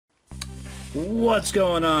What's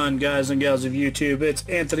going on, guys and gals of YouTube? It's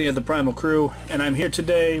Anthony of the Primal Crew, and I'm here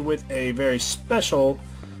today with a very special,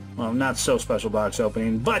 well, not so special box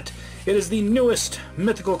opening, but it is the newest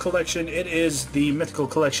Mythical Collection. It is the Mythical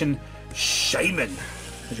Collection Shaymin,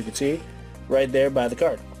 as you can see right there by the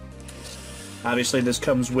card. Obviously, this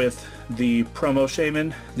comes with the promo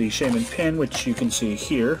Shaymin, the Shaymin pin, which you can see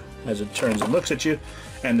here as it turns and looks at you,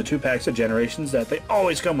 and the 2 packs of Generations that they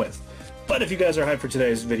always come with. But if you guys are hyped for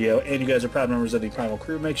today's video, and you guys are proud members of the Primal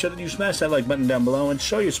Crew, make sure that you smash that like button down below and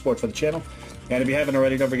show your support for the channel. And if you haven't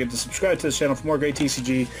already, don't forget to subscribe to this channel for more great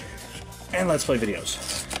TCG and Let's Play videos.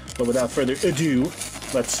 But without further ado,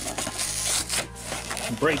 let's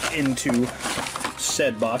break into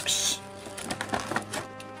said box.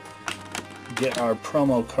 Get our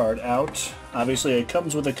promo card out. Obviously it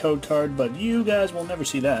comes with a code card, but you guys will never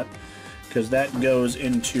see that, because that goes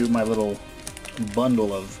into my little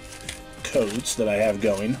bundle of codes that I have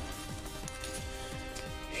going.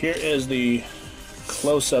 Here is the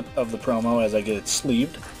close-up of the promo as I get it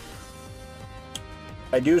sleeved.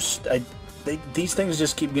 These things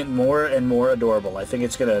just keep getting more and more adorable. I think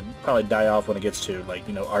it's gonna probably die off when it gets to, like,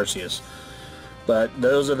 you know, Arceus. But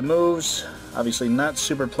those are the moves. Obviously not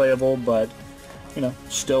super playable, but, you know,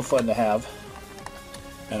 still fun to have.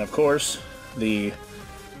 And of course, the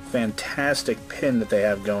fantastic pin that they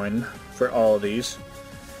have going for all of these.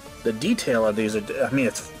 The detail of these, I mean,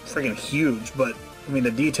 it's freaking huge, but, I mean,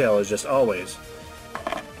 the detail is just always,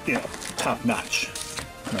 you know, top-notch.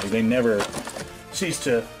 You know, they never cease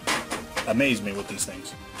to amaze me with these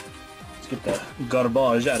things. Let's get the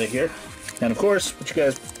garbage out of here. And, of course, what you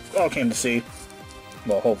guys all came to see,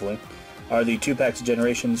 well, hopefully, are the 2 packs of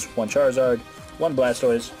Generations, 1 Charizard, 1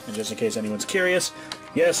 Blastoise, and just in case anyone's curious,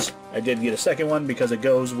 yes, I did get a second one because it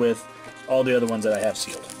goes with all the other ones that I have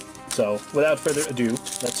sealed. So, without further ado,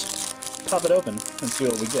 let's pop it open and see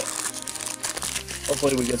what we get.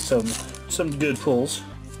 Hopefully we get some good pulls.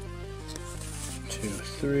 2,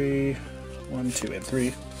 3, 1, 2, and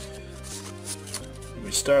 3. And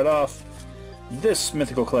we start off this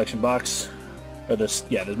Mythical Collection box, or this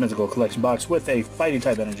Mythical Collection box with a Fighting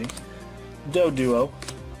type energy, Doduo,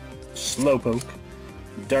 Slowpoke,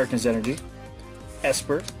 Darkness energy,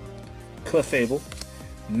 Esper, Clefable,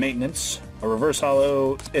 Maintenance. A reverse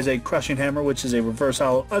holo is a Crushing Hammer, which is a reverse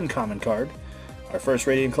holo uncommon card. Our first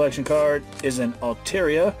Radiant Collection card is an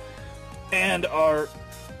Altaria, and our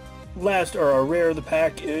last, or our rare of the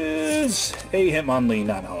pack, is a Hitmonlee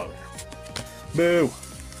non-holo rare. Boo!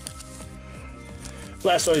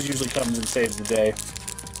 Blastoise usually comes and saves the day.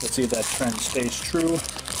 Let's see if that trend stays true,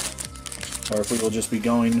 or if we will just be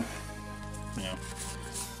going, you know,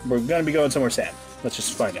 we're going to be going somewhere sad. Let's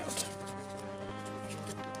just find out.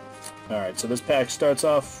 Alright, so this pack starts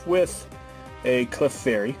off with a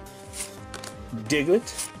Clefairy,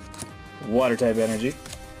 Diglett, Water-type energy,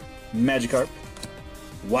 Magikarp,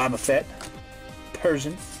 Wobbuffet,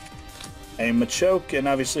 Persian, a Machoke, and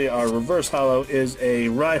obviously our reverse holo is a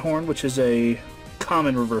Rhyhorn, which is a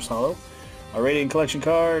common reverse holo. Our Radiant Collection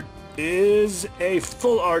card is a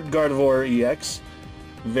Full Art Gardevoir EX.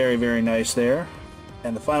 Very, very nice there.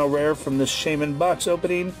 And the final rare from this Shaymin box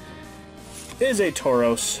opening is a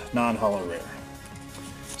Tauros non-holo rare.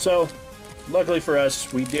 So, luckily for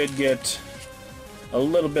us, we did get a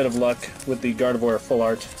little bit of luck with the Gardevoir Full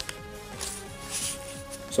Art.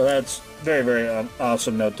 So that's very, very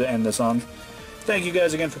awesome note to end this on. Thank you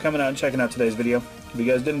guys again for coming out and checking out today's video. If you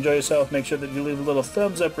guys did enjoy yourself, make sure that you leave a little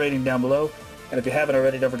thumbs up rating down below. And if you haven't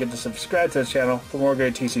already, don't forget to subscribe to this channel for more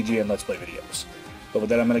great TCG and Let's Play videos. But with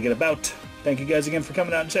that, I'm going to get about. Thank you guys again for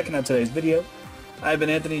coming out and checking out today's video. I've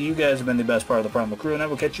been Anthony, you guys have been the best part of the Primal Crew, and I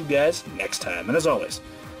will catch you guys next time. And as always,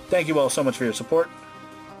 thank you all so much for your support,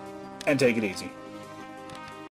 and take it easy.